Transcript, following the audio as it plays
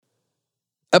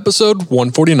Episode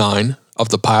 149 of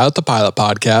the Pilot the Pilot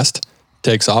podcast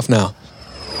takes off now.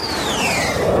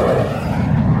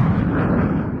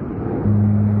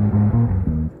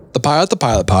 The Pilot the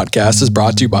Pilot podcast is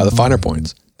brought to you by the Finer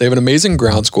Points. They have an amazing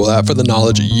ground school app for the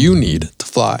knowledge you need to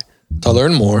fly. To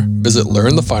learn more, visit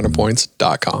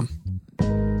learnthefinerpoints.com.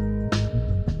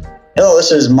 Hello,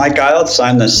 this is Mike Eilitz.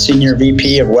 I'm the Senior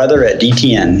VP of Weather at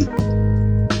DTN.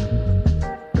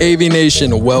 AV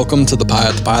Nation, welcome to the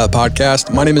Pilot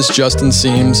podcast. My name is Justin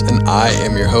Seams, and I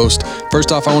am your host.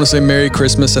 First off, I want to say Merry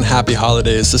Christmas and Happy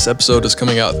Holidays. This episode is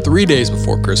coming out 3 days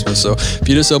before Christmas, so if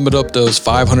you just opened up those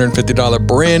 $550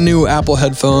 brand new Apple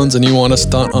headphones and you want to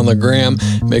stunt on the gram,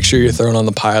 make sure you're throwing on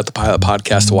the Pilot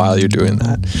podcast while you're doing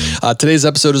that. Today's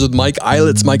episode is with Mike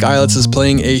Eilitz. Mike Eilitz is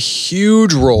playing a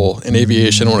huge role in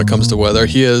aviation when it comes to weather.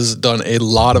 He has done a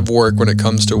lot of work when it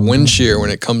comes to wind shear, when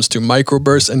it comes to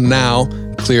microbursts, and now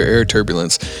clear air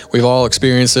turbulence. We've all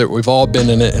experienced it, we've all been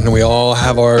in it, and we all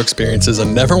have our experiences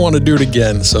and never want to do it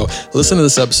again. So listen to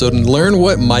this episode and learn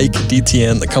what Mike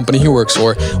DTN, the company he works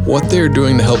for, what they're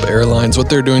doing to help airlines, what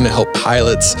they're doing to help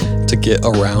pilots to get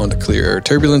around clear air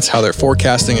turbulence, how they're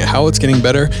forecasting it, how it's getting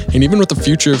better, and even what the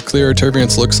future of clear air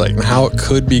turbulence looks like and how it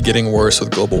could be getting worse with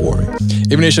global warming.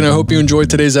 AV Nation, I hope you enjoyed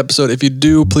today's episode. If you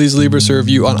do, please leave us a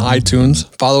review on iTunes.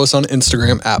 Follow us on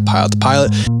Instagram at Pilot the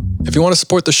Pilot. If you want to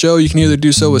support the show, you can either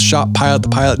do so with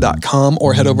shoppilotthepilot.com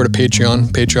or head over to Patreon,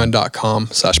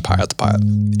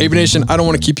 patreon.com/pilotthepilot. AV Nation, I don't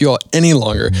want to keep you all any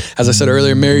longer. As I said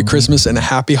earlier, Merry Christmas and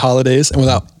Happy Holidays. And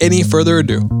without any further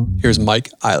ado, here's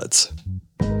Mike Eilitz.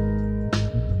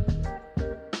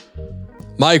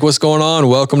 Mike, what's going on?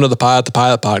 Welcome to the Pilot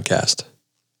podcast.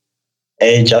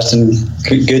 Hey, Justin.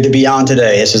 Good to be on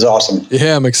today. This is awesome.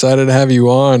 Yeah, I'm excited to have you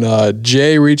on.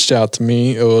 Jay reached out to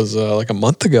me. It was like a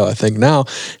month ago, I think now.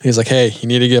 And he's like, hey, you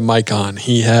need to get Mike on.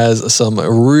 He has some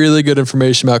really good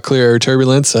information about clear air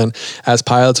turbulence. And as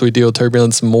pilots, we deal with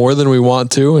turbulence more than we want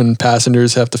to, and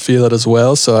passengers have to feel it as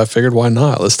well. So I figured, why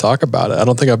not? Let's talk about it. I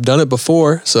don't think I've done it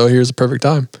before, so here's the perfect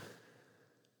time.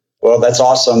 Well, that's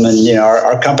awesome. And, you know,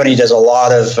 our company does have a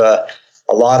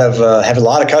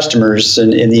lot of customers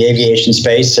in the aviation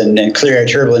space, and clear air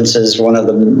turbulence is one of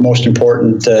the most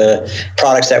important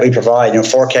products that we provide,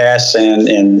 forecasts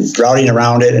and routing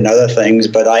around it and other things.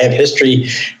 But I have history,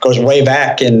 goes way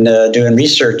back in doing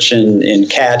research in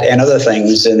CAT and other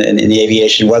things in the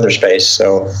aviation weather space.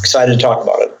 So excited to talk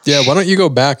about it. Yeah, why don't you go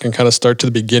back and kind of start to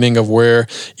the beginning of where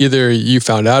either you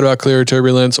found out about clear air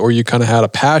turbulence, or you kind of had a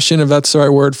passion, if that's the right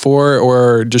word for it,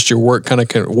 or just your work kind of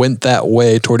went that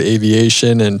way toward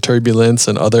aviation and turbulence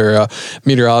and other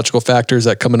meteorological factors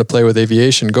that come into play with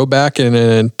aviation. Go back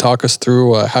and talk us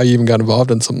through how you even got involved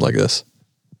in something like this.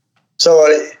 So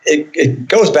it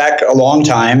goes back a long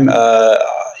time. I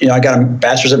got a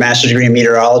bachelor's and master's degree in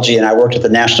meteorology, and I worked at the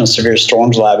National Severe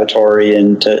Storms Laboratory.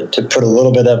 And to put a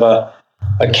little bit of a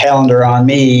calendar on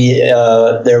me,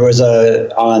 there was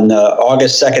on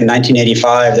August 2nd,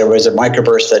 1985, there was a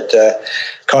microburst that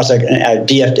caused an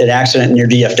accident near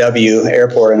DFW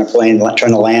airport, in a plane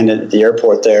trying to land at the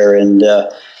airport there. And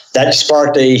that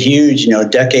sparked a huge,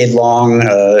 decade-long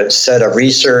set of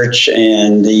research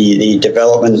and the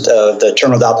development of the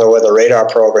Terminal Doppler Weather Radar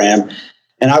program.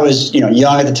 And I was,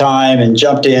 young at the time, and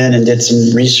jumped in and did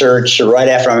some research right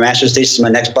after my master's thesis. My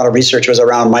next bout of research was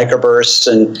around microbursts,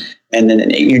 and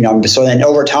then, so then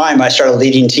over time, I started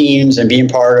leading teams and being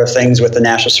part of things with the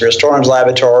National Severe Storms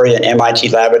Laboratory and MIT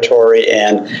Laboratory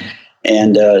and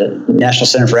National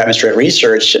Center for Atmospheric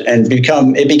Research, and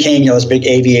it became this big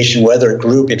aviation weather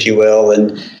group, if you will.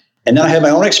 And then I had my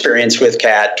own experience with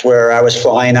CAT, where I was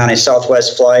flying on a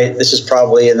Southwest flight. This is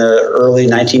probably in the early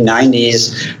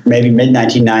 1990s, maybe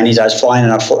mid-1990s. I was flying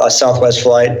on a Southwest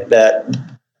flight that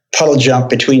puddle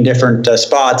jumped between different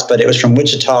spots, but it was from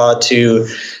Wichita to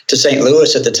St.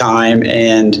 Louis at the time.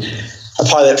 And a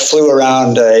pilot flew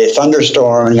around a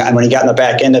thunderstorm, and when he got in the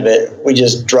back end of it, we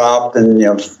just dropped, and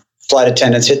flight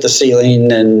attendants hit the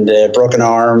ceiling, and broken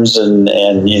arms, and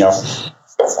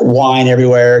wine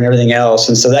everywhere and everything else.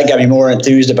 And so that got me more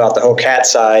enthused about the whole CAT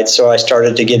side. So I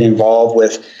started to get involved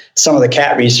with some of the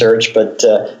CAT research, but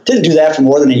didn't do that for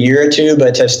more than a year or two,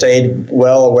 but have stayed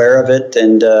well aware of it.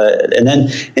 And then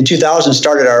in 2000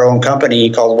 started our own company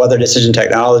called Weather Decision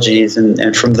Technologies.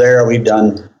 And from there, we've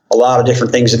done a lot of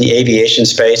different things in the aviation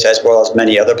space, as well as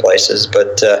many other places.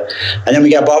 But and then we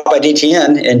got bought by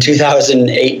DTN in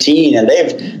 2018, and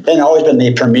they've then always been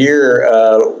the premier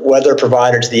weather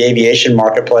provider to the aviation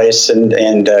marketplace, and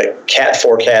CAT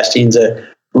forecasting is a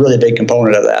really big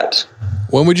component of that.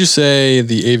 When would you say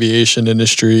the aviation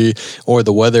industry or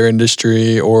the weather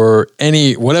industry or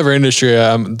whatever industry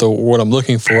what I'm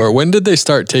looking for, when did they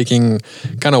start taking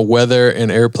kind of weather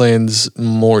and airplanes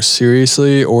more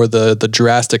seriously, or the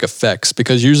drastic effects?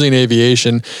 Because usually in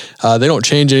aviation, they don't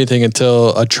change anything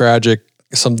until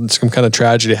some kind of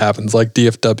tragedy happens, like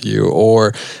DFW,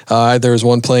 or there was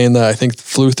one plane that I think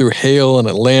flew through hail in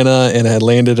Atlanta and had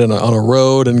landed on a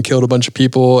road and killed a bunch of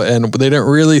people. And they didn't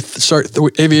really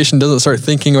aviation doesn't start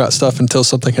thinking about stuff until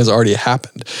something has already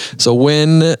happened. So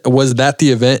when was that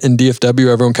the event in DFW?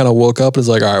 Everyone kind of woke up and was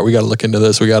like, all right, we got to look into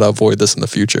this. We got to avoid this in the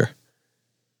future.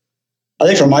 I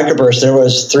think for microburst, there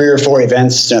was 3 or 4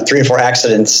 events, 3 or 4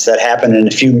 accidents that happened in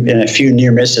a few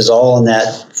near misses, all in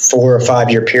that 4 or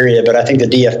 5 year period. But I think the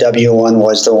DFW one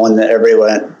was the one that everybody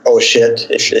went, "Oh shit!"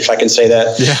 If I can say that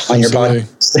on your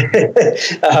podcast.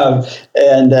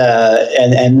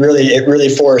 And really, it really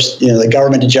forced the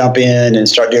government to jump in and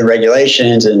start doing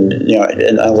regulations and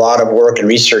and a lot of work and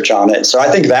research on it. So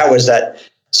I think that was that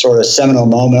sort of seminal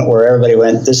moment where everybody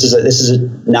went, this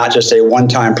is not just a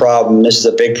one-time problem. This is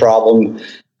a big problem.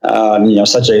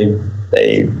 Such a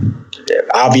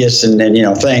obvious and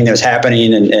thing that was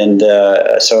happening, and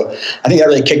so I think that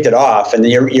really kicked it off. And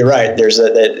you're right. There's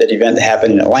that event that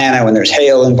happened in Atlanta when there's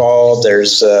hail involved.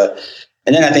 There's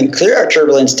and then I think clear air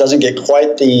turbulence doesn't get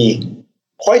quite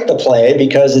the play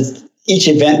because each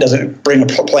event doesn't bring a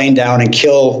plane down and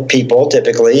kill people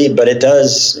typically, but it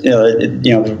does,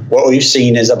 what we've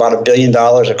seen is about $1 billion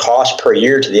of cost per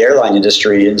year to the airline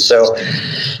industry. And so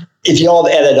if you all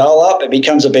add it all up, it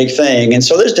becomes a big thing. And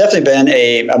so there's definitely been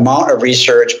a amount of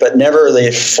research, but never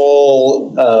the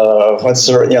full,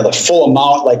 the full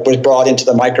amount like was brought into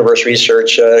the microburst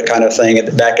research kind of thing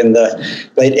back in the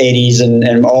late 80s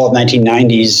and all of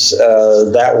 1990s.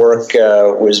 That work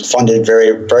was funded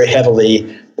very, very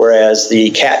heavily. Whereas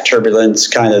the CAT turbulence,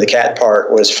 kind of the CAT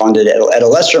part, was funded at a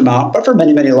lesser amount, but for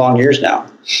many, many long years now.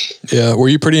 Yeah. Were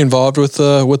you pretty involved with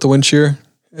the wind shear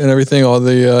and everything, all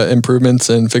the improvements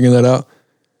and figuring that out?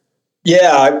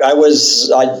 Yeah, I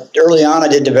was early on. I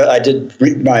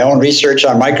did my own research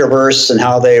on microbursts and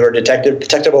how they were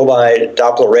detectable by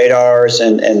Doppler radars,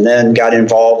 and then got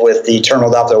involved with the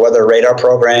Terminal Doppler Weather Radar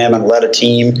program and led a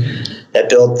team that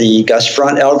built the gust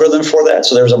front algorithm for that.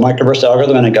 So there was a microburst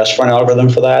algorithm and a gust front algorithm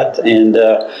for that, and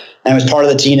I was part of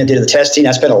the team that did the testing.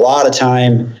 I spent a lot of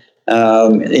time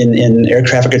in air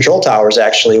traffic control towers,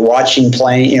 actually watching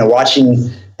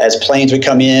as planes would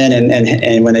come in,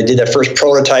 and when they did their first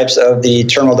prototypes of the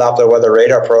Terminal Doppler Weather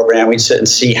Radar program, we'd sit and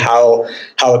see how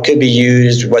it could be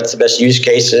used, what's the best use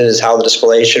cases, how the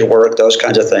display should work, those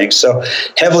kinds of things. So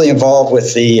heavily involved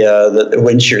with the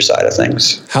wind shear side of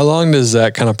things. How long does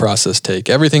that kind of process take?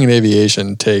 Everything in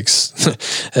aviation takes,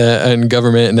 and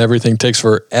government and everything takes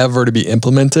forever to be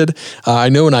implemented. I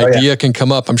know an idea can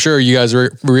come up. I'm sure you guys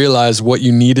realize what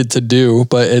you needed to do,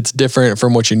 but it's different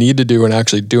from what you need to do and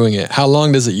actually doing it. How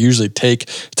long does it usually take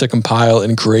to compile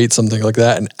and create something like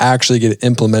that and actually get it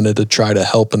implemented to try to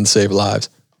help and save lives?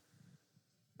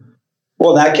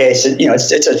 Well, in that case,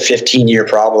 it's a 15-year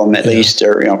problem at least,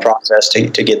 or process to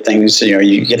get things.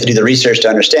 You have to do the research to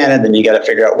understand it, then you got to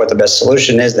figure out what the best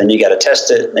solution is, then you got to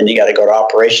test it, then you got to go to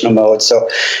operational mode. So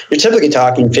you're typically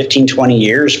talking 15, 20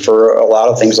 years for a lot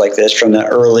of things like this, from the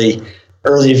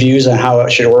early views on how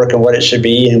it should work and what it should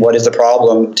be and what is the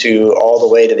problem to all the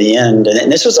way to the end.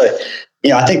 And this was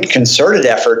I think concerted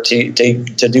effort to do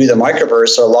the microburst.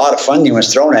 So a lot of funding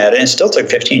was thrown at it, and it still took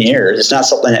 15 years. It's not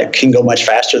something that can go much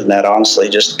faster than that, honestly,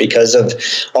 just because of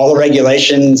all the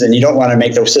regulations, and you don't want to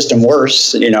make the system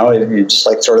worse. It's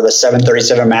like sort of the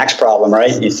 737 MAX problem,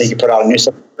 right? You think you put out a new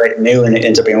something right new and it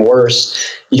ends up being worse.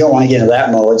 You don't want to get into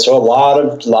that mode. So a lot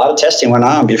of testing went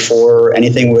on before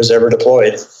anything was ever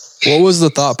deployed. What was the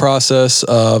thought process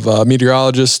of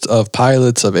meteorologists, of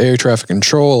pilots, of air traffic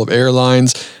control, of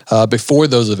airlines before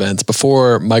those events,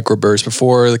 before microbursts,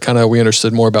 before we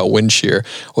understood more about wind shear?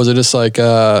 Was it just like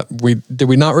did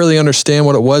we not really understand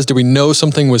what it was? Did we know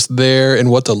something was there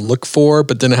and what to look for,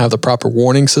 but didn't have the proper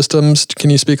warning systems? Can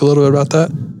you speak a little bit about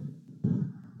that?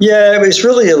 Yeah, it was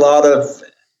really a lot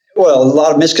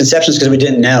of misconceptions because we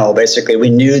didn't know. Basically, we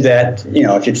knew that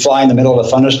if you'd fly in the middle of a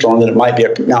thunderstorm, that it might be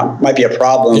a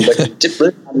problem, but you didn't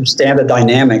really understand the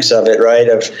dynamics of it, right?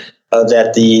 Of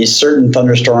that the certain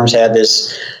thunderstorms had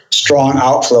this strong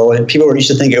outflow, and people were used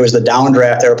to think it was the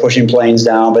downdraft that were pushing planes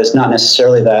down, but it's not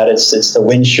necessarily that. It's the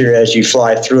wind shear as you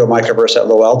fly through a microburst at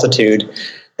low altitude.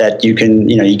 That you can,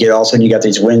 you get all of a sudden you got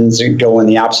these winds go in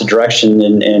the opposite direction,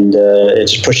 and it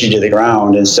just pushes you to the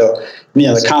ground. And so,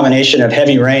 the combination of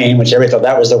heavy rain, which everybody thought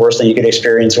that was the worst thing you could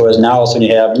experience, was now also when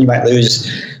you might lose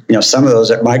some of those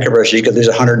at microbursts, you could lose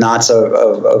 100 knots of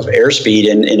airspeed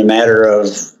in a matter of,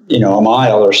 a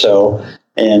mile or so.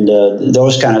 And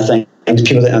those kind of things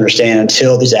people didn't understand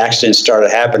until these accidents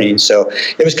started happening. So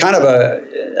it was kind of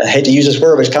I hate to use this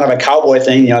word, but it's kind of a cowboy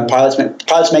thing. Pilots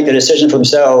make the decision for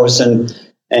themselves, and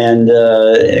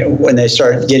when they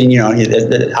start getting, I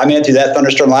made it through that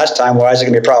thunderstorm last time. Why is it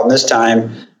going to be a problem this time?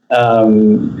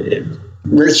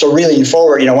 So really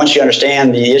forward, once you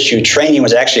understand the issue, training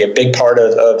was actually a big part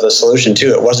of the solution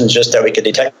too. It wasn't just that we could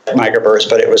detect microbursts,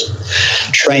 but it was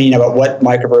training about what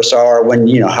microbursts are, when,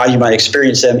 how you might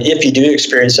experience them. If you do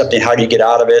experience something, how do you get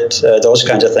out of it? Those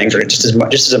kinds of things are just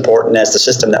as important as the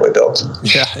system that we built.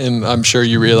 Yeah, and I'm sure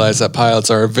you realize that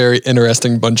pilots are a very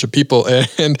interesting bunch of people,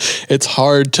 and it's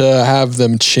hard to have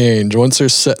them change. Once they're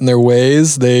set in their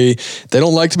ways, they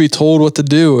don't like to be told what to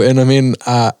do. And I mean,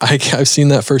 I've seen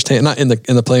that firsthand, not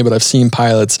in the plane, but I've seen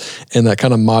pilots in that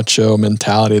kind of macho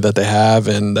mentality that they have,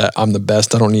 and that I'm the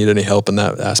best, I don't need any help in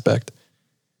that aspect.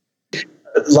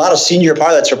 A lot of senior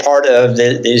pilots are part of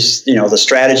the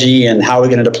strategy and how we're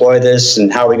going to deploy this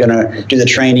and how we're going to do the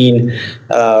training.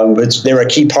 They're a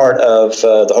key part of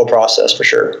the whole process for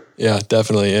sure. Yeah,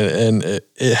 definitely. And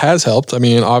it has helped. I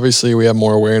mean, obviously we have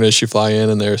more awareness. You fly in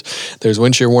and there's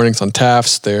wind shear warnings on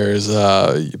TAFs. There's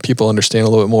people understand a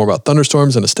little bit more about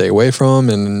thunderstorms and to stay away from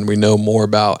them. And we know more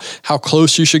about how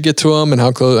close you should get to them and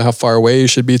how far away you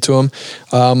should be to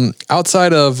them.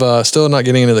 Outside of still not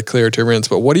getting into the clear turbulence,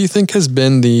 but what do you think has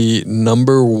been the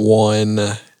number one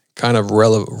kind of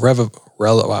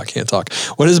I can't talk.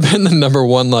 What has been the number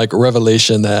one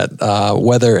revelation that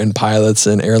weather and pilots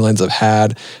and airlines have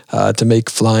had to make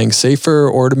flying safer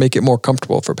or to make it more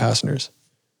comfortable for passengers?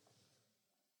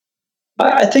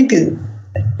 I think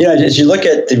as you look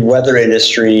at the weather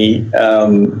industry,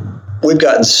 we've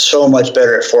gotten so much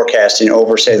better at forecasting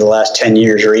over, say, the last 10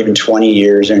 years or even 20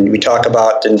 years. And we talk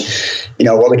about,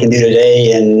 what we can do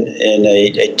today in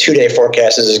a 2-day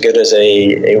forecast is as good as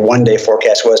a 1-day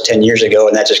forecast was 10 years ago.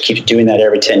 And that just keeps doing that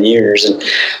every 10 years. And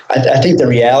I think the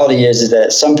reality is that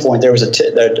at some point there was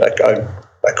a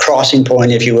crossing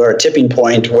point, if you will, or a tipping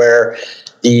point where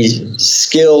the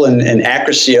skill and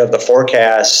accuracy of the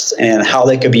forecast and how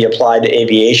they could be applied to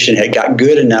aviation had got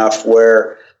good enough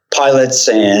where pilots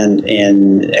and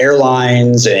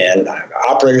airlines and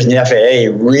operators in the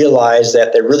FAA realized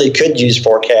that they really could use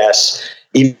forecasts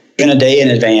even a day in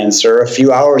advance or a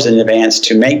few hours in advance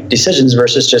to make decisions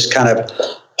versus just kind of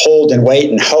hold and wait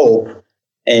and hope.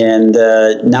 And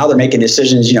now they're making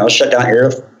decisions, shut down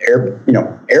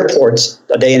airports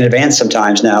a day in advance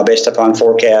sometimes now based upon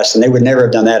forecasts, and they would never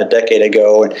have done that a decade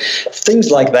ago and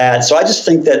things like that. So I just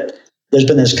think that there's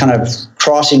been this kind of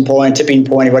crossing point, tipping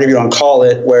point, whatever you want to call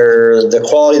it, where the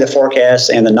quality of the forecasts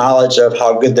and the knowledge of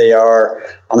how good they are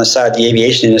on the side of the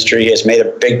aviation industry has made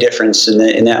a big difference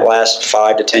in that last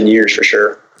 5 to 10 years for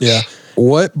sure. Yeah.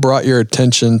 What brought your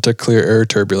attention to clear air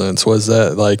turbulence? Was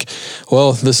that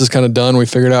this is kind of done. We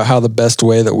figured out how the best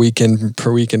way that we can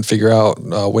figure out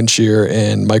wind shear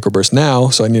and microburst now.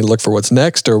 So I need to look for what's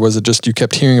next. Or was it just you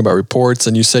kept hearing about reports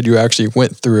and you said you actually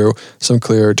went through some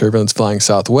clear air turbulence flying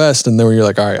southwest, and then you're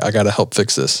like, all right, I got to help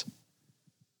fix this?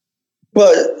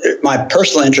 Well, my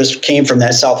personal interest came from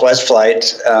that Southwest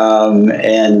flight, but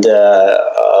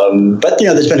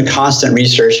there's been a constant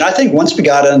research, and I think once we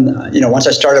got in, once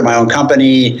I started my own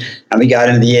company and we got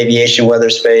into the aviation weather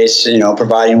space,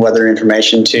 providing weather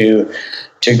information to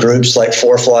groups like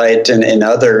ForeFlight and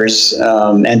others,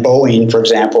 and Boeing, for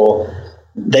example.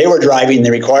 They were driving the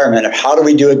requirement of how do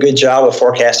we do a good job of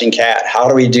forecasting CAT? How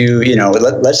do we do,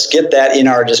 let's get that in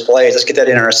our displays, let's get that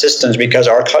in our systems because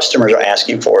our customers are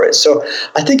asking for it. So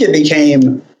I think it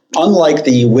became, unlike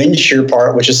the wind shear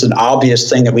part, which is an obvious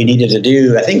thing that we needed to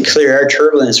do, I think clear air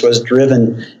turbulence was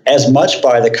driven as much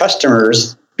by the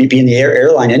customers, being the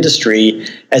airline industry,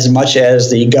 as much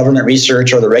as the government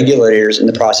research or the regulators in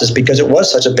the process, because it was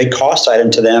such a big cost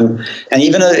item to them. And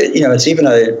even it's even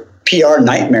a PR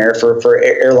nightmare for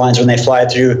airlines when they fly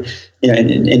through,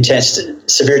 intense,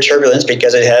 severe turbulence,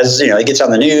 because it has, it gets on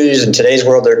the news. In today's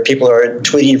world, people are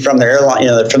tweeting from their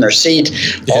airline, from their seat,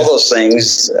 all those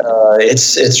things.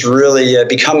 It's really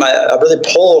become a really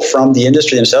pull from the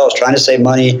industry themselves, trying to save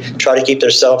money, try to keep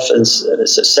themselves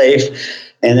safe,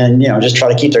 and then, just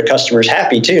try to keep their customers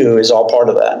happy too, is all part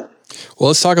of that. Well,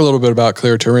 let's talk a little bit about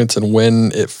clear turbulence and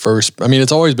when it first,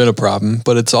 it's always been a problem,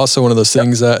 but it's also one of those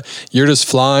things that you're just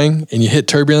flying and you hit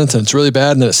turbulence and it's really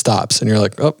bad and then it stops and you're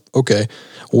like, oh, okay.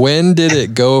 When did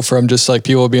it go from just like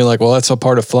people being like, well, that's a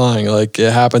part of flying, like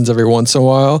it happens every once in a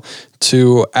while,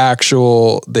 to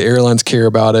the airlines care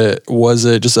about it? Was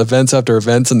it just events after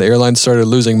events and the airlines started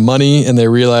losing money and they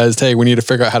realized, hey, we need to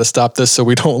figure out how to stop this so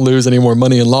we don't lose any more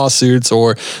money in lawsuits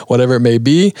or whatever it may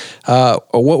be?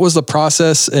 What was the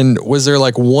process, and was there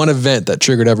like one event that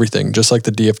triggered everything, just like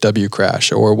the DFW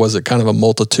crash, or was it kind of a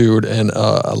multitude and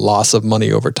a loss of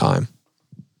money over time?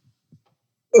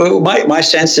 Well, my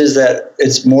sense is that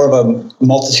it's more of a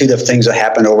multitude of things that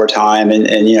happen over time. And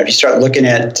if you start looking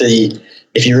at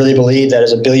if you really believe that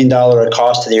is $1 billion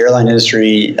cost to the airline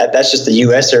industry, that's just the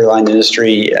U.S. airline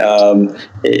industry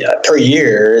per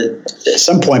year. At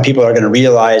some point, people are going to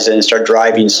realize it and start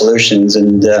driving solutions.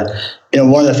 And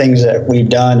one of the things that we've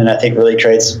done, and I think really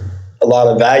creates a lot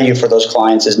of value for those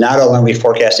clients, is not only are we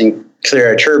forecasting clear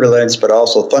air turbulence, but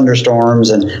also thunderstorms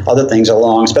and other things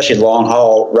along, especially long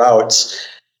haul routes.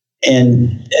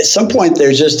 And at some point,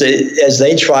 there's just as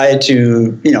they try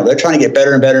to, they're trying to get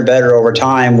better and better and better over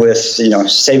time with,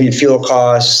 saving fuel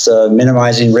costs,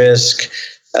 minimizing risk,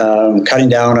 cutting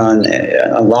down on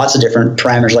lots of different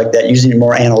parameters like that, using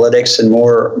more analytics and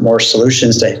more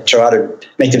solutions to try to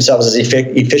make themselves as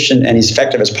efficient and as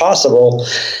effective as possible.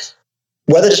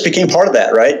 Weather just became part of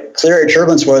that, right? Clear air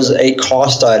turbulence was a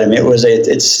cost item.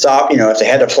 It stopped, if they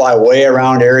had to fly way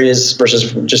around areas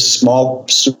versus just small,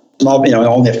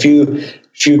 only a few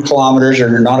kilometers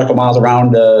or nautical miles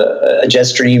around a jet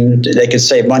stream, they could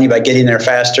save money by getting there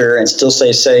faster and still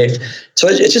stay safe. So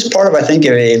it's just part of, I think,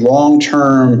 of a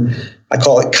long-term, I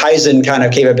call it Kaizen kind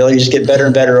of capability, just get better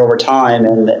and better over time.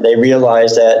 And they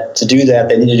realized that to do that,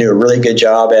 they need to do a really good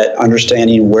job at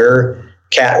understanding where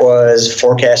CAT was,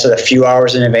 forecasted a few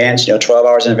hours in advance, 12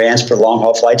 hours in advance for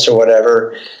long-haul flights or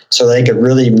whatever, so they could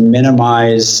really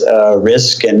minimize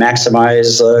risk and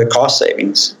maximize cost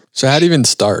savings. So how do you even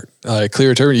start?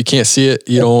 Clear turbulence, you can't see it.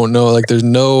 You don't know,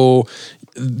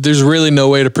 there's really no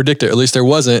way to predict it. At least there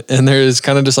wasn't. And there's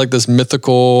kind of just like this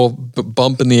mythical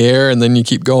bump in the air and then you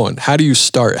keep going. How do you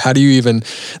start? How do you even,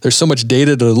 there's so much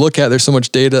data to look at. There's so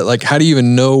much data. Like, how do you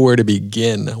even know where to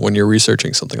begin when you're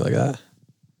researching something like that?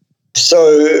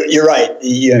 So you're right.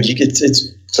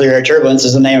 It's clear air turbulence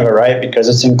is the name of it, right? Because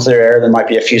it's in clear air. There might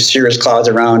be a few cirrus clouds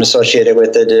around associated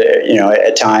with it,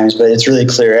 at times, but it's really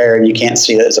clear air, and you can't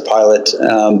see it as a pilot.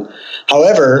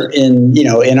 However, when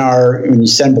you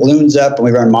send balloons up and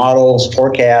we run models,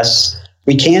 forecasts,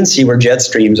 we can see where jet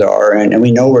streams are, and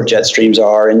we know where jet streams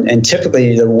are. And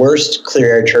typically, the worst clear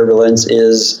air turbulence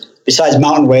is, besides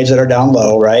mountain waves that are down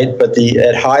low, right? But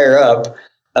at higher up.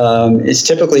 It's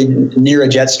typically near a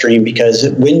jet stream because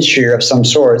wind shear of some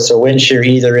sort. So wind shear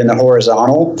either in the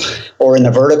horizontal or in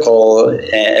the vertical,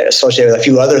 associated with a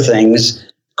few other things,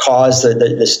 cause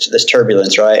this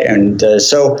turbulence, right? And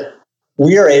so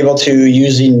we are able to,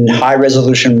 using high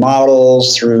resolution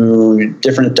models, through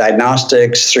different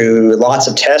diagnostics, through lots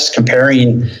of tests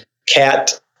comparing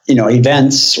CAT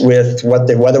events with what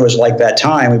the weather was like that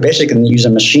time. We basically can use a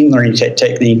machine learning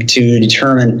technique to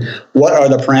determine what are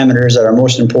the parameters that are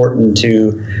most important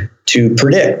to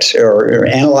predict or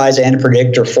analyze and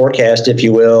predict or forecast, if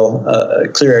you will,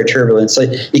 clear air turbulence. So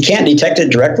you can't detect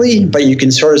it directly, but you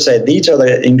can sort of say these are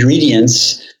the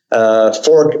ingredients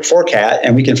for CAT,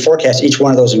 and we can forecast each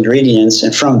one of those ingredients,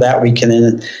 and from that we can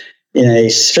then, in a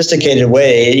sophisticated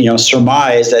way,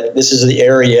 surmise that this is the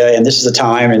area and this is the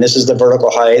time and this is the vertical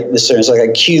height. This is like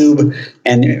a cube,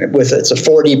 and it's a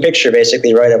 4D picture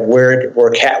basically, right, of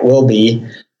where CAT will be.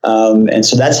 And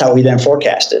so that's how we then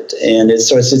forecast it. And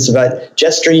it's about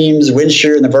jet streams, wind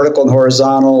shear in the vertical and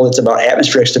horizontal. It's about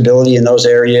atmospheric stability in those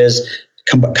areas.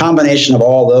 Combination of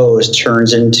all those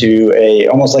turns into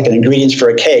almost like an ingredients for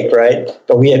a cake, right?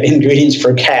 But we have ingredients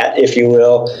for CAT, if you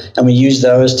will, and we use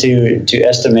those to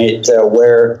estimate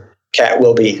where CAT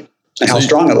will be and how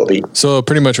strong it will be. So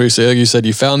pretty much what you say, like you said,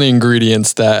 you found the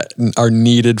ingredients that are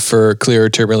needed for clear air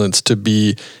turbulence to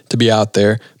be out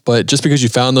there. But just because you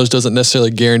found those doesn't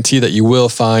necessarily guarantee that you will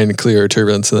find clear air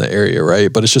turbulence in the area,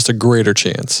 right? But it's just a greater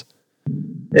chance.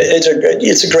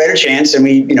 It's a greater chance, and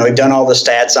we've done all the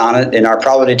stats on it, and our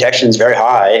probability detection is very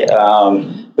high.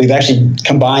 We've actually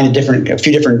combined a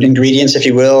few different ingredients, if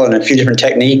you will, and a few different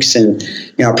techniques, and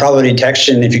probability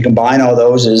detection, if you combine all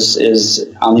those, is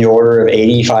on the order of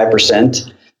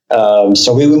 85%.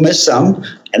 So we will miss some,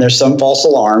 and there's some false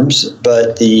alarms,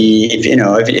 but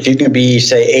if you can be,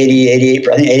 say,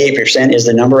 88%, I think 88% is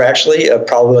the number actually of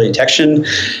probability detection,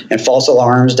 and false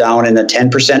alarms down in the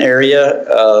 10% area,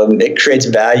 it creates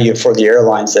value for the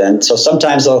airlines then. So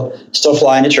sometimes they'll still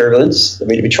fly into turbulence.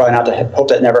 We try not to hope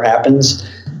that never happens.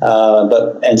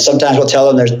 And sometimes we'll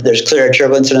tell them there's clear air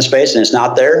turbulence in a space and it's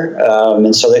not there.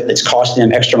 And so it's costing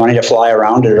them extra money to fly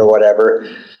around it or whatever.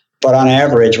 But on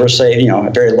average, we're saving,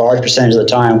 a very large percentage of the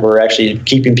time, we're actually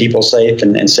keeping people safe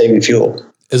and saving fuel.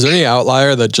 Is there any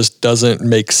outlier that just doesn't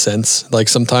make sense? Like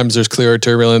sometimes there's clear air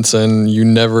turbulence and you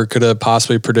never could have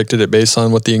possibly predicted it based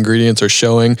on what the ingredients are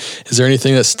showing. Is there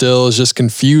anything that still is just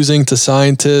confusing to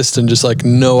scientists and just like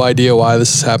no idea why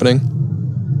this is happening?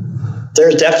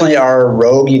 There definitely are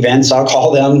rogue events, I'll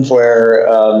call them,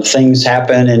 where things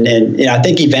happen. And I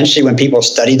think eventually when people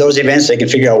study those events, they can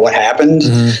figure out what happened.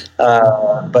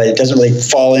 But it doesn't really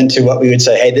fall into what we would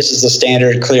say, hey, this is the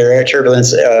standard clear air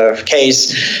turbulence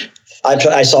case.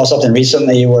 I saw something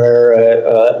recently where,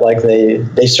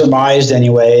 they surmised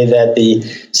anyway that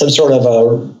some sort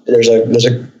of there's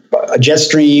a jet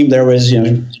stream. There was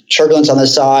turbulence on the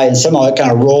side, and somehow it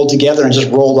kind of rolled together and just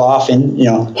rolled off in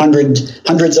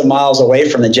hundreds of miles away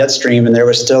from the jet stream, and there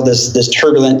was still this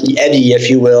turbulent eddy, if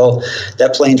you will,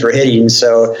 that planes were hitting.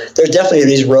 So there's definitely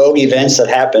these rogue events that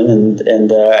happen,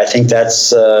 and I think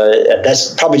that's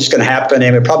probably just going to happen,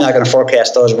 and we're probably not going to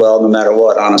forecast those well, no matter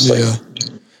what, honestly. Yeah.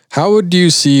 How would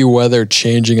you see weather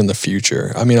changing in the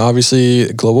future? I mean,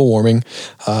 obviously, global warming,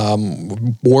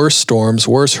 worse storms,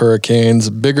 worse hurricanes,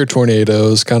 bigger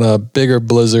tornadoes, kind of bigger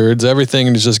blizzards. Everything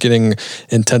is just getting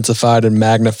intensified and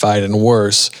magnified and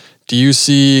worse. Do you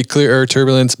see clear air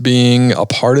turbulence being a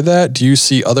part of that? Do you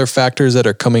see other factors that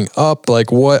are coming up?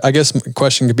 Like what, I guess the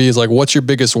question could be is like, what's your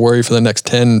biggest worry for the next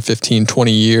 10, 15,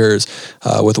 20 years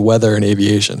with weather and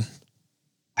aviation?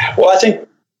 Well, I think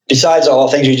besides all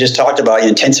the things you just talked about,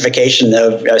 intensification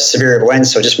of severe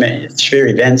events, so it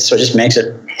just makes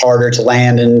it harder to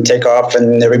land and take off,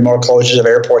 and there'll be more closures of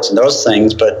airports and those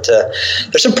things. But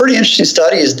there's some pretty interesting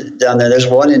studies down there. There's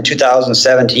one in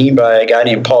 2017 by a guy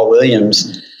named Paul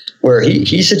Williams, where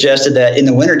he suggested that in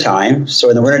the wintertime, so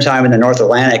in the wintertime in the North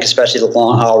Atlantic, especially the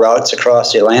long haul routes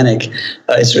across the Atlantic,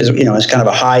 it's kind of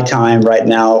a high time right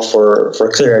now for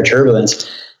clear air turbulence.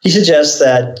 He suggests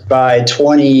that by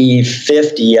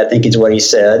 2050, I think is what he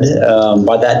said,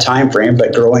 by that time frame,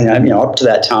 but growing up to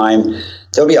that time,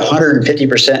 there'll be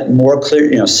 150% more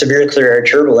severe clear air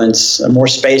turbulence, more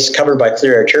space covered by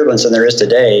clear air turbulence than there is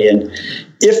today. And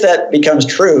if that becomes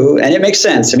true, and it makes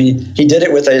sense, I mean, he did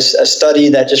it with a study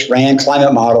that just ran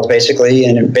climate models, basically.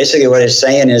 And basically what he's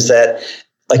saying is that,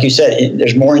 like you said,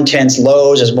 there's more intense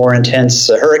lows, there's more intense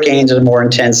hurricanes, there's more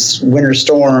intense winter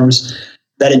storms.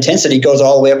 That intensity goes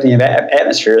all the way up in the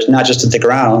atmosphere. It's not just at the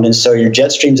ground. And so your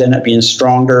jet streams end up being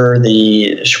stronger.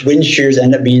 The wind shears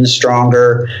end up being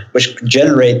stronger, which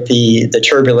generate the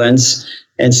turbulence.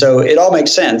 And so it all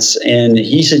makes sense. And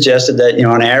he suggested that,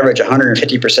 on average,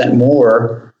 150%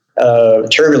 more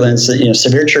turbulence,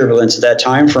 severe turbulence at that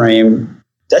time frame.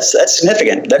 That's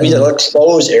significant. That means it'll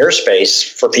expose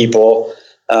airspace for people,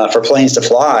 for planes to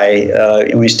fly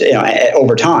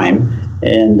over time.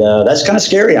 And that's kind of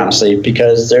scary, honestly,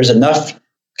 because there's enough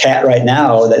cat right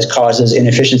now that causes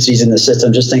inefficiencies in the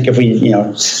system. Just think if we,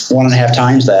 1.5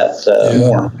 times that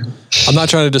more. I'm not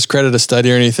trying to discredit a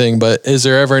study or anything, but is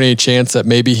there ever any chance that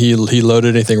maybe he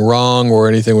loaded anything wrong or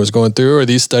anything was going through? Or are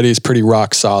these studies pretty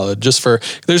rock solid? There's going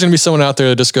to be someone out there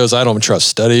that just goes, I don't trust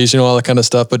studies, all that kind of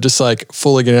stuff. But just like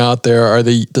fully getting out there, are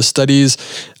the studies,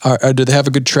 do they have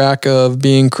a good track of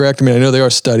being correct? I mean, I know they are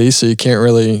studies, so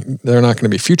they're not going to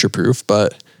be future proof.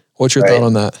 But what's your thought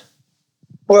on that?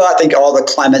 Well, I think all the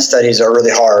climate studies are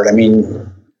really hard. I mean,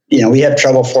 we have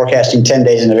trouble forecasting 10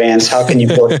 days in advance. How can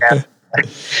you forecast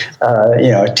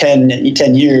 10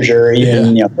 years or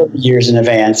even 30 years in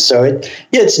advance? So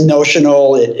it's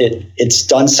notional. It's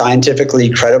done scientifically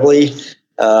credibly.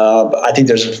 I think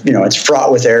there's it's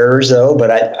fraught with errors though.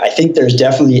 But I think there's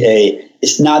definitely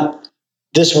it's not.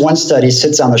 This one study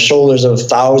sits on the shoulders of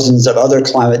thousands of other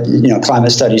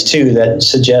climate studies too that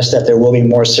suggest that there will be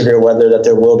more severe weather, that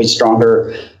there will be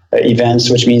stronger events,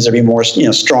 which means there'll be more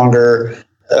stronger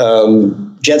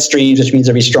jet streams, which means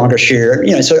there'll be stronger shear.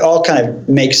 So it all kind of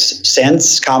makes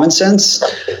sense, common sense.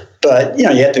 But you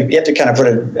have to kind of put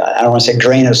I don't want to say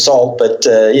grain of salt, but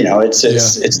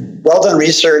it's well done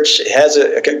research. It has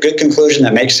a good conclusion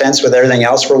that makes sense with everything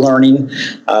else we're learning.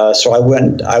 So I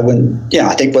wouldn't. I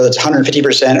think whether it's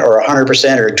 150% or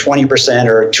 100% or 20%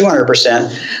 or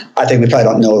 200%, I think we probably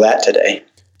don't know that today.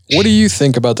 What do you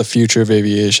think about the future of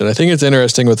aviation? I think it's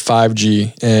interesting with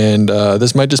 5G, and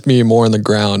this might just be more on the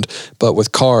ground, but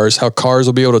with cars, how cars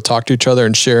will be able to talk to each other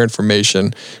and share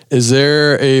information. Is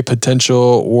there a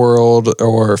potential world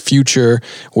or future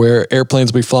where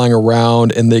airplanes will be flying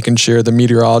around and they can share the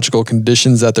meteorological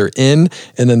conditions that they're in,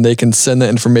 and then they can send the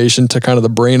information to kind of the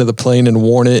brain of the plane and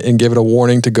warn it and give it a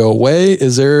warning to go away?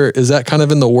 Is that kind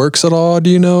of in the works at all? Do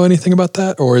you know anything about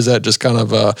that? Or is that just kind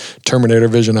of a Terminator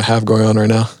vision I have going on right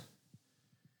now?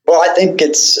 Well, I think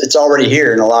it's already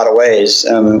here in a lot of ways.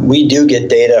 We do get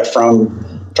data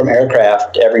from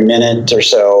aircraft every minute or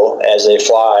so as they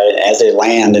fly, as they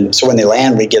land. And so when they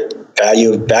land, we get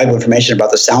valuable information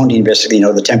about the sounding, basically,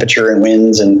 the temperature and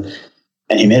winds and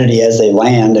humidity as they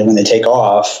land and when they take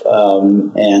off.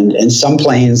 And some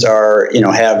planes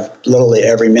have literally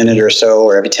every minute or so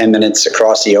or every 10 minutes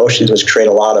across the oceans, which create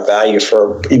a lot of value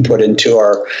for input into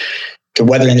the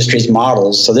weather industry's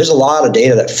models. So there's a lot of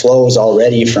data that flows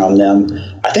already from them.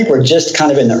 I think we're just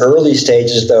kind of in the early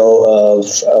stages, though, of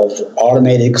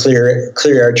automated clear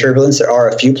air turbulence. There are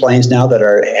a few planes now that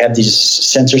have these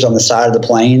sensors on the side of the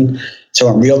plane. So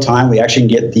in real time, we actually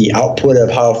can get the output of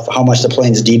how much the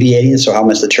plane's deviating, so how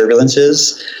much the turbulence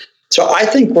is. So I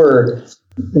think we're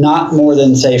not more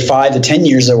than, say, 5 to 10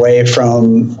 years away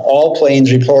from all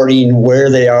planes reporting where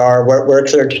they are, where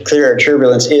clear air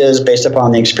turbulence is based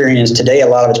upon the experience. Today, a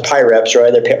lot of it's PIREPs,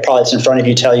 right? They're pilots in front of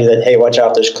you tell you that, hey, watch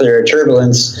out, there's clear air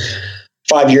turbulence.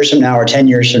 5 years from now or 10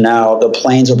 years from now, the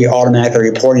planes will be automatically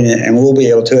reporting it, and we'll be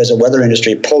able to, as a weather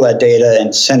industry, pull that data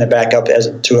and send it back up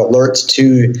to alerts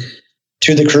to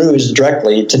the crews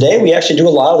directly. Today, we actually do a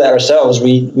lot of that ourselves.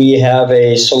 We have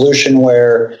a solution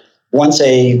where once so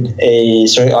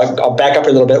I'll back up a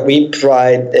little bit. We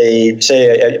provide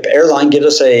an airline gives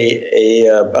us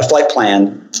a flight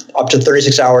plan up to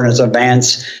 36 hours in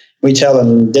advance. We tell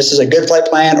them this is a good flight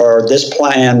plan, or this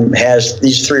plan has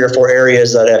these 3 or 4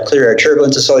 areas that have clear air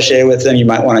turbulence associated with them. You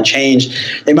might want to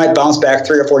change. They might bounce back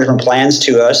 3 or 4 different plans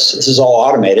to us. This is all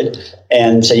automated,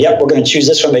 and say, yep, we're going to choose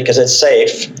this one because it's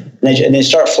safe. And they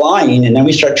start flying, and then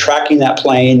we start tracking that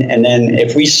plane. And then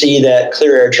if we see that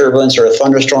clear air turbulence or a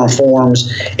thunderstorm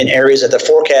forms in areas that the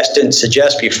forecast didn't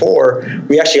suggest before,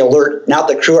 we actually alert, not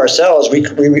the crew ourselves, we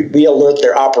alert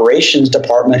their operations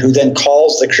department, who then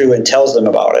calls the crew and tells them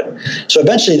about it. So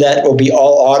eventually that will be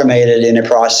all automated in a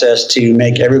process to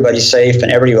make everybody safe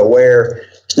and everybody aware.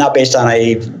 It's not based on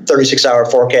a 36-hour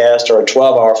forecast or a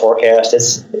 12-hour forecast.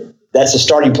 That's the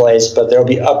starting place, but there'll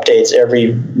be updates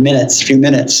every few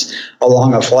minutes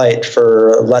along a flight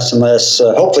for less and less.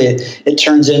 Hopefully, it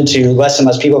turns into less and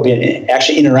less people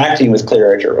actually interacting with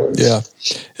clear air turbulence. Yeah.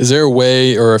 Is there a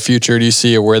way or a future, do you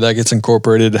see, where that gets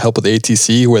incorporated to help with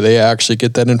ATC, where they actually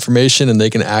get that information and they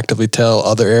can actively tell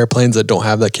other airplanes that don't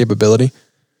have that capability?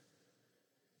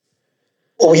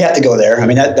 Well, we have to go there. I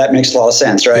mean, that makes a lot of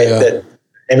sense, right? Yeah. That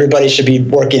everybody should be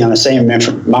working on the same amount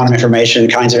of information,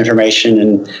 kinds of information.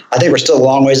 And I think we're still a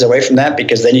long ways away from that,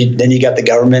 because then you got the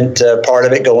government part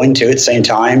of it going too at the same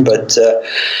time. But,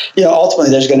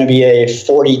 ultimately there's going to be a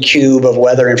 40 cube of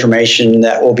weather information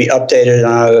that will be updated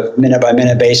on a minute by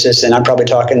minute basis. And I'm probably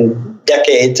talking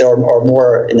decades or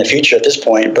more in the future at this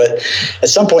point. But at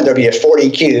some point there'll be a 40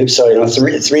 cube. So,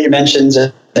 three dimensions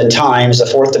and times the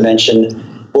fourth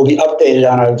dimension will be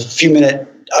updated on a few minute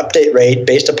update rate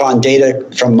based upon data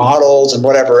from models and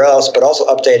whatever else, but also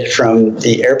updated from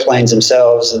the airplanes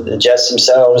themselves, the jets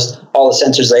themselves, all the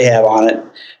sensors they have on it.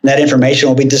 And that information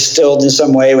will be distilled in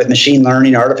some way with machine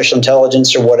learning, artificial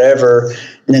intelligence, or whatever,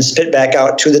 and then spit back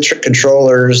out to the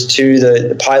controllers, to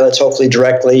the pilots, hopefully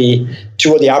directly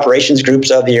to the operations groups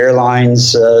of the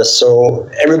airlines. So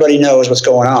everybody knows what's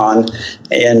going on,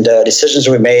 and decisions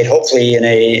will be made, hopefully in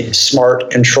a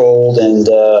smart, controlled, and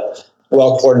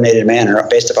well-coordinated manner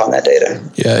based upon that data.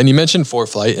 Yeah, and you mentioned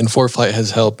ForeFlight, and ForeFlight has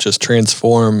helped just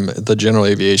transform the general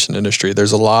aviation industry.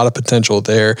 There's a lot of potential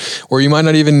there where you might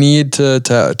not even need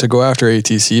to go after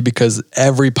ATC, because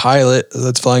every pilot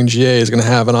that's flying GA is going to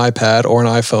have an iPad or an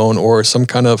iPhone or some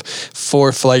kind of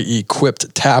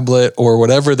ForeFlight-equipped tablet or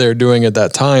whatever they're doing at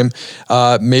that time.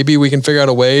 Maybe we can figure out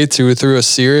a way through a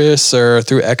Sirius or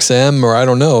through XM, or I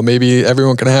don't know, maybe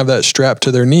everyone can have that strapped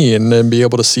to their knee and then be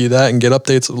able to see that and get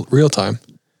updates real time.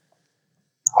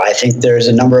 I think there's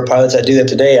a number of pilots that do that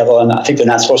today, although I think they're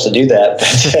not supposed to do that.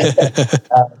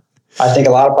 But, I think a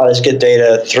lot of pilots get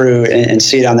data through and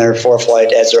see it on their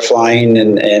ForeFlight as they're flying,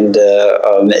 and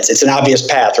it's an obvious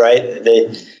path, right?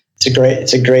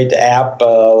 It's a great app,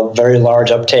 very large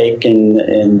uptake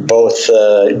in both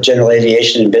general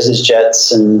aviation and business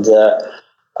jets, and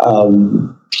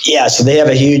so they have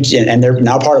a huge, and they're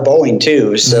now part of Boeing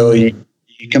too. So you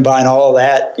combine all of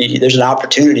that, there's an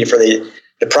opportunity for the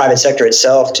private sector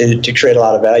itself to create a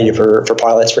lot of value for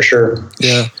pilots, for sure.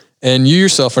 Yeah. And you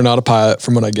yourself are not a pilot,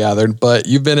 from what I gathered, but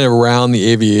you've been around the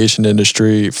aviation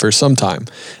industry for some time.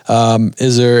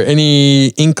 Is there any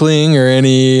inkling or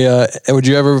would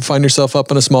you ever find yourself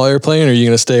up in a small airplane, or are you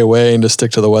going to stay away and just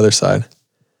stick to the weather side?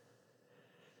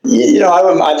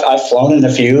 I've flown in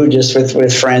a few just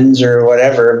with friends or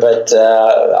whatever, but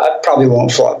I probably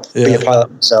won't be a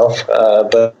pilot myself.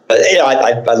 But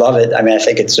I love it. I mean, I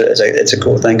think it's a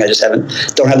cool thing. I just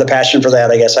don't have the passion for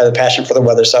that. I guess I have the passion for the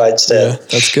weather side instead. Yeah,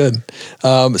 that's good.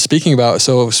 Speaking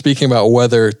about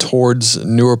weather towards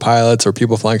newer pilots or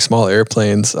people flying small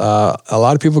airplanes, a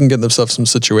lot of people can get themselves some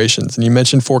situations. And you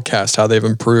mentioned Forecast, how they've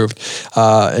improved,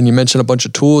 and you mentioned a bunch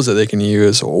of tools that they can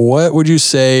use. What would you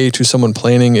say to someone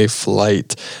planning a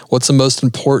flight? What's the most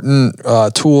important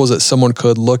tools that someone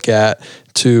could look at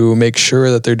to make sure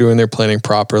that they're doing their planning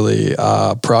properly?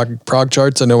 Prog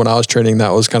charts. I know when I was training, that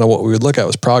was kind of what we would look at,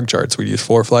 was prog charts. We'd use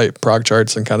ForeFlight prog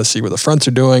charts and kind of see what the fronts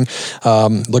are doing,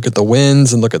 look at the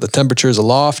winds and look at the temperatures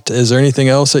aloft. Is there anything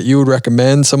else that you would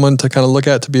recommend someone to kind of look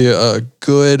at to be a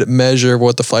good measure of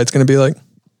what the flight's going to be like?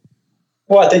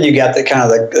 Well, I think you got the kind of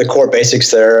the core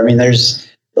basics there. I mean, there's,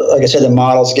 like I said, the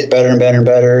models get better and better and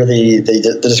better.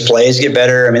 The displays get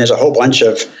better. I mean, there's a whole bunch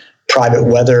of private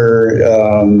weather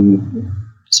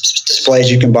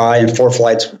displays you can buy, and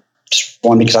ForeFlight's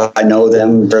one because I know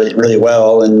them really, really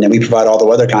well, and we provide all the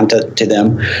weather content to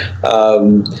them.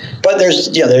 But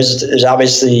there's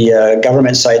obviously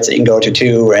government sites that you can go to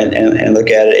too, and look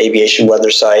at it, aviation weather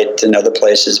site and other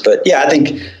places. But yeah, I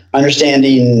think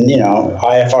understanding,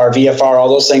 IFR, VFR, all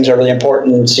those things are really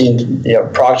important. Seeing,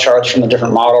 prog charts from the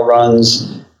different model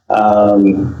runs,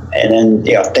 and then,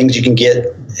 things you can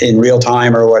get in real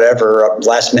time or whatever,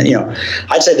 last minute.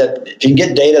 I'd say that if you can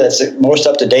get data that's most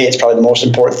up to date, it's probably the most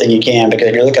important thing you can, because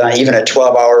if you're looking at even a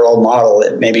 12-hour-old model,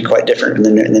 it may be quite different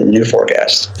than the new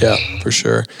forecast. Yeah, for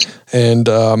sure. And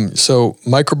so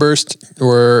microbursts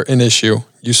were an issue.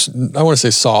 I want to say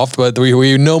solved, but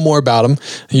we know more about them.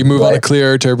 You move on to clear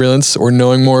air turbulence, or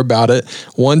knowing more about it.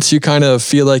 Once you kind of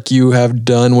feel like you have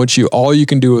done all you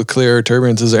can do with clear air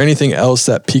turbulence, is there anything else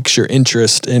that piques your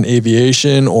interest in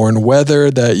aviation or in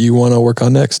weather that you want to work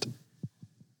on next?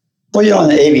 Well, on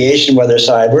the aviation weather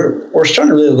side, we're starting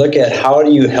to really look at how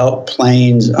do you help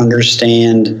planes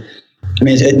understand. I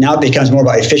mean, it now becomes more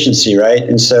about efficiency, right?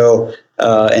 And so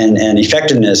and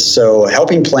effectiveness. So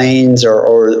helping planes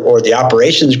or the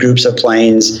operations groups of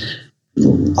planes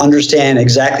understand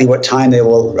exactly what time they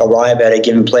will arrive at a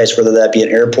given place, whether that be an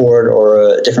airport or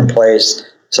a different place.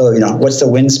 So, what's the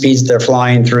wind speeds they're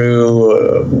flying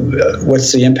through?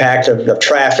 What's the impact of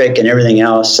traffic and everything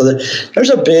else? So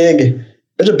there's a big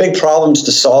problems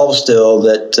to solve still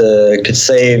that could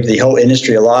save the whole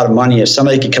industry a lot of money if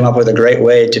somebody could come up with a great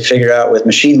way to figure out, with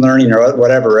machine learning or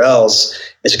whatever else.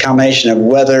 It's a combination of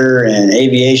weather and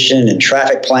aviation and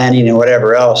traffic planning and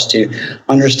whatever else to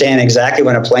understand exactly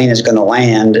when a plane is going to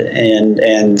land,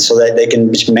 and so that they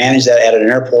can manage that at an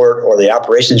airport, or the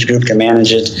operations group can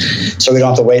manage it, so we don't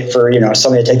have to wait for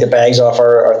somebody to take the bags off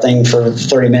our thing for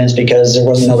 30 minutes because there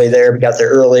wasn't nobody there. We got there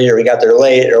early, or we got there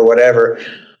late, or whatever.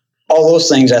 All those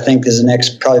things, I think, is the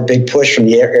next probably big push from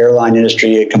the airline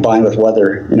industry, combined with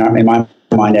weather, in my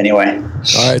mind anyway.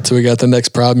 All right, so we got the next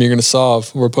problem you're going to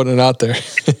solve. We're putting it out there.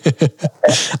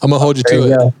 I'm going to hold you to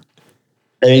it.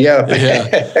 There you go.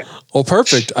 Yeah. Well,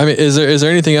 perfect. I mean, is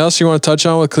there anything else you want to touch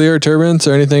on with Clear Air Turbulence,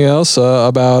 or anything else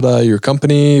about your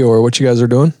company or what you guys are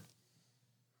doing?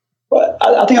 Well,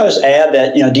 I think I'll just add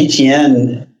that,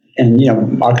 DTN,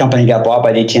 and, our company got bought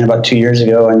by DTN about 2 years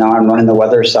ago, and now I'm running the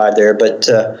weather side there. But,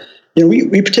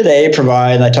 we today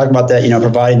provide, and I talk about that,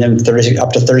 providing them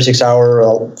up to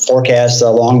 36-hour forecasts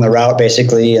along the route,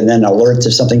 basically, and then alerts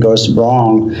if something goes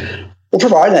wrong. We're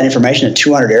providing that information at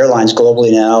 200 airlines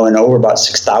globally now, and over about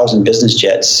 6,000 business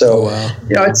jets. So,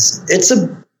 it's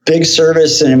a big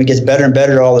service, and it gets better and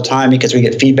better all the time because we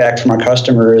get feedback from our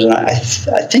customers. And I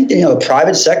think the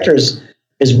private sector is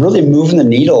really moving the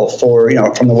needle for,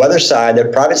 from the weather side. The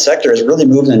private sector is really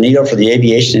moving the needle for the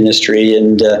aviation industry.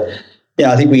 And,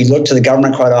 I think we look to the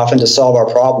government quite often to solve our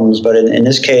problems, but in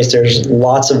this case, there's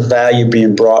lots of value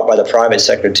being brought by the private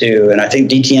sector too. And I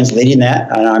think DTN's leading that,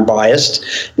 and I'm biased,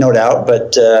 no doubt,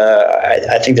 but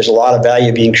I think there's a lot of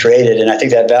value being created. And I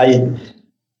think that value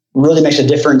really makes a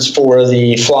difference for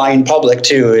the flying public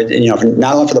too.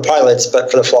 Not only for the pilots,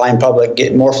 but for the flying public.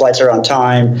 Get more flights are on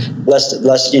time, less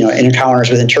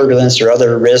encounters with turbulence or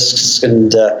other risks,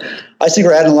 and I think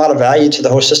we're adding a lot of value to the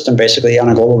whole system, basically, on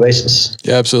a global basis.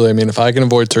 Yeah, absolutely. I mean, if I can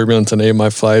avoid turbulence on any of my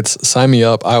flights, sign me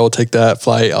up. I will take that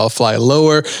flight. I'll fly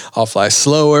lower. I'll fly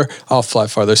slower. I'll fly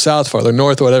farther south, farther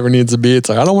north, whatever needs to be. It's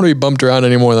like, I don't want to be bumped around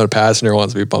any more than a passenger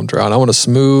wants to be bumped around. I want a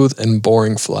smooth and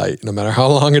boring flight. No matter how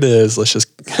long it is, let's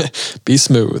just be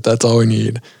smooth. That's all we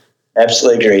need.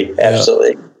 Absolutely agree.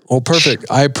 Absolutely. Yeah. Well, perfect.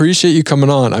 I appreciate you coming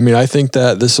on. I mean, I think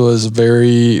that this was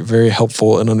very, very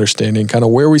helpful in understanding kind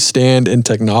of where we stand in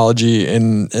technology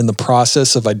and the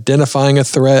process of identifying a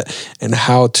threat and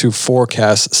how to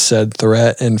forecast said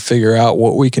threat and figure out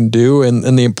what we can do,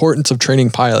 and the importance of training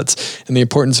pilots and the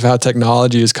importance of how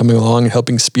technology is coming along and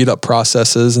helping speed up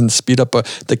processes and speed up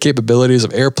the capabilities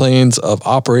of airplanes, of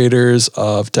operators,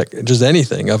 of tech, just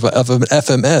anything, of an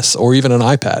FMS or even an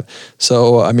iPad.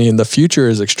 So, I mean, the future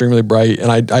is extremely bright,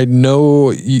 and I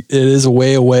know it is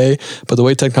way away, but the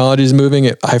way technology is moving,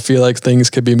 I feel like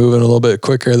things could be moving a little bit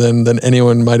quicker than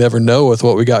anyone might ever know with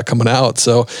what we got coming out.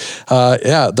 So,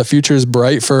 the future is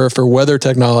bright for weather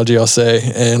technology, I'll say,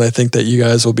 and I think that you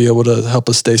guys will be able to help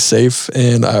us stay safe,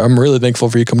 and I'm really thankful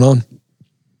for you coming on.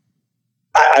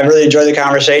 I really enjoyed the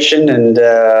conversation, and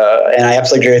I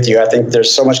absolutely agree with you. I think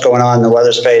there's so much going on in the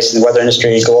weather space and the weather industry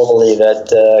globally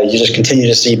that you just continue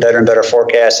to see better and better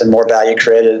forecasts and more value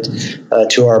created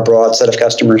to our broad set of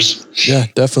customers. Yeah,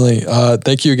 definitely.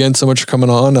 Thank you again so much for coming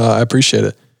on. I appreciate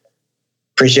it.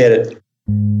 Appreciate it.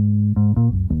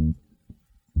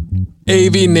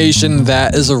 AV Nation,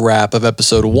 that is a wrap of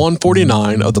episode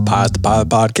 149 of the Pilot to Pilot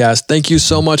podcast. Thank you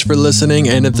so much for listening.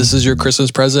 And if this is your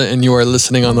Christmas present and you are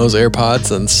listening on those AirPods,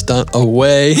 then stunt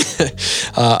away.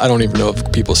 I don't even know if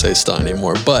people say stunt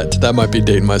anymore, but that might be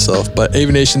dating myself. But AV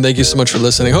Nation, thank you so much for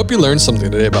listening. Hope you learned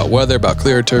something today about weather, about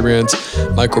clear turbulence,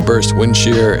 microburst wind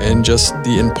shear, and just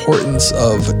the importance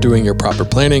of doing your proper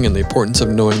planning and the importance of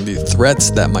knowing the threats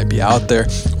that might be out there,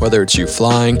 whether it's you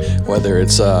flying, whether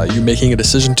it's you making a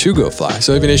decision to go fly.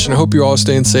 So AV Nation, I hope you're all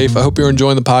staying safe. I hope you're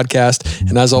enjoying the podcast.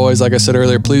 And as always, like I said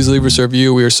earlier, please leave us a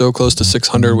review. We are so close to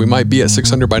 600. We might be at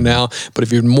 600 by now, but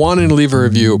if you're wanting to leave a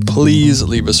review, please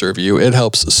leave us a review. It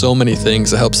helps so many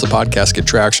things. It helps the podcast get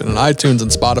traction on iTunes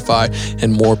and Spotify,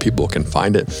 and more people can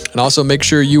find it. And also make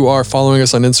sure you are following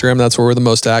us on Instagram. That's where we're the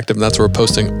most active, and that's where we're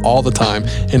posting all the time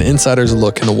an insider's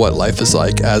look into what life is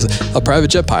like as a private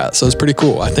jet pilot. So it's pretty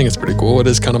cool. I think it's pretty cool. It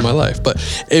is kind of my life. But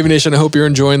AV Nation, I hope you're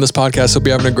enjoying this podcast. Hope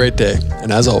you're having a great day.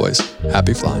 And as always,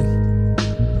 happy flying.